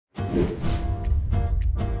Hey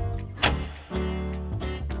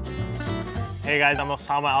guys, I'm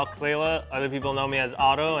Osama Al-Khwaila. Other people know me as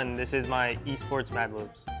Auto, and this is my Esports Mad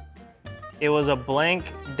Libs. It was a blank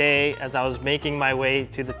day as I was making my way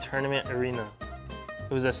to the tournament arena.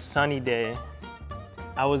 It was a sunny day.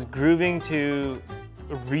 I was grooving to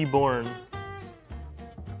Reborn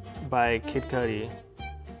by Kid Cudi,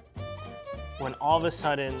 when all of a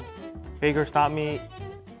sudden, Faker stopped me.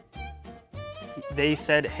 They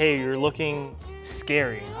said, hey, you're looking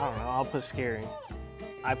scary. I don't know, I'll put scary.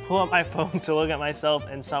 I pull up my phone to look at myself,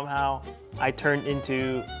 and somehow I turned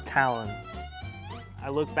into Talon. I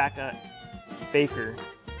look back at Faker.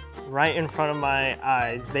 Right in front of my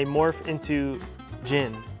eyes, they morph into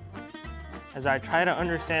Jin. As I try to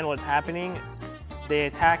understand what's happening, they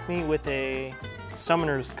attack me with a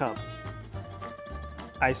Summoner's Cup.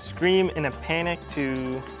 I scream in a panic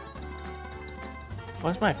to...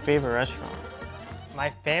 What's my favorite restaurant? My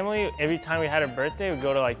family, every time we had a birthday, would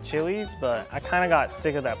go to like Chili's, but I kind of got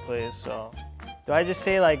sick of that place, so. Do I just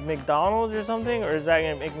say like McDonald's or something, or is that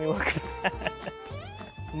gonna make me look bad?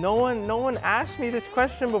 No one asked me this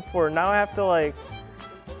question before. Now I have to like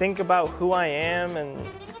think about who I am and,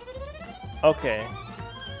 okay.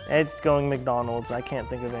 It's going McDonald's, I can't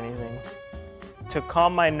think of anything. To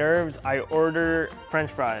calm my nerves, I order French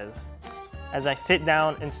fries. As I sit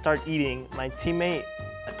down and start eating, my teammate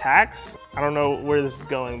attacks. I don't know where this is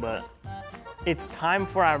going, but it's time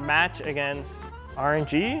for our match against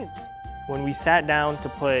RNG. When we sat down to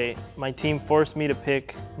play, my team forced me to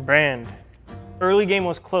pick Brand. Early game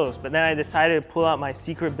was close, but then I decided to pull out my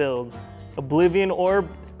secret build, Oblivion Orb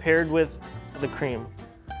paired with the cream.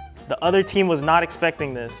 The other team was not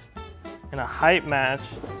expecting this. In a hype match,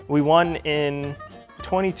 we won in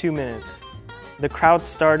 22 minutes. The crowd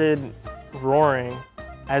started roaring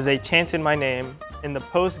as they chanted my name. In the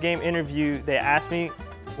post-game interview, they asked me,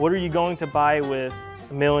 what are you going to buy with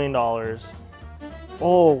 $1 million?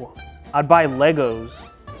 Oh, I'd buy Legos.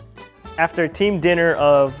 After a team dinner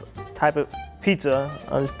of type of pizza,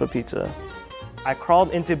 I'll just put pizza, I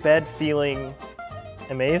crawled into bed feeling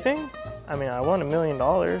amazing. I mean, I won $1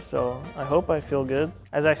 million, so I hope I feel good.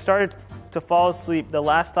 As I started to fall asleep, the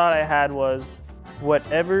last thought I had was,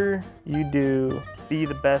 whatever you do, be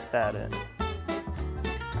the best at it.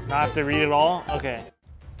 Now I have to read it all? Okay.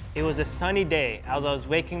 It was a sunny day as I was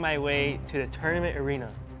making my way to the tournament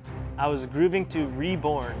arena. I was grooving to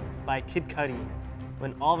Reborn by Kid Cudi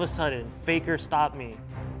when all of a sudden, Faker stopped me.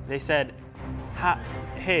 They said,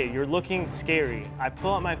 hey, you're looking scary. I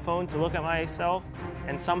pull out my phone to look at myself,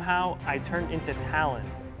 and somehow I turned into Talon.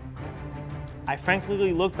 I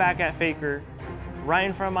frankly look back at Faker right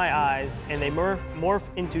in front of my eyes, and they morph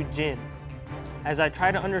into Jin. As I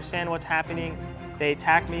try to understand what's happening, they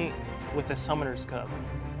attack me with a Summoner's Cup.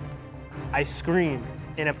 I scream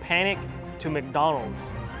in a panic to McDonald's.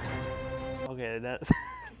 Okay, that's,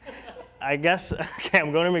 I guess, okay,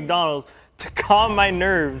 I'm going to McDonald's. To calm my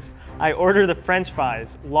nerves, I order the French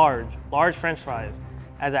fries, large French fries.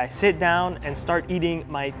 As I sit down and start eating,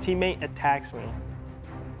 my teammate attacks me.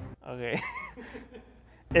 Okay.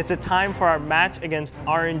 It's a time for our match against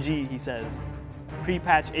RNG, he says.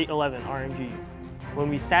 Pre-patch 8.11 RNG. When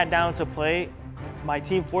we sat down to play, my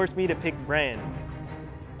team forced me to pick Brand.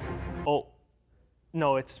 Oh,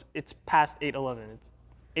 no, it's past 8.11. It's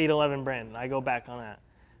 8.11 Brand. I go back on that.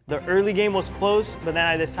 The early game was close, but then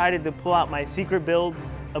I decided to pull out my secret build,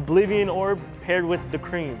 Oblivion Orb paired with the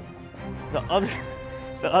cream. The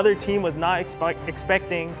other team was not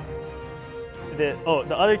expecting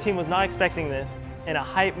this. In a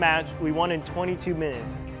hype match, we won in 22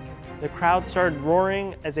 minutes. The crowd started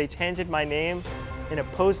roaring as they chanted my name. In a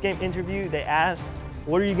post-game interview, they asked,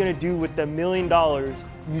 what are you gonna do with the $1 million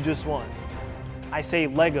you just won? I say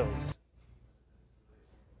Legos.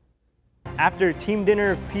 After a team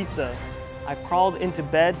dinner of pizza, I crawled into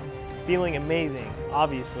bed feeling amazing,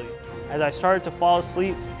 obviously. As I started to fall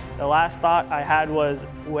asleep, the last thought I had was,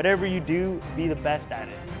 whatever you do, be the best at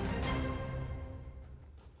it.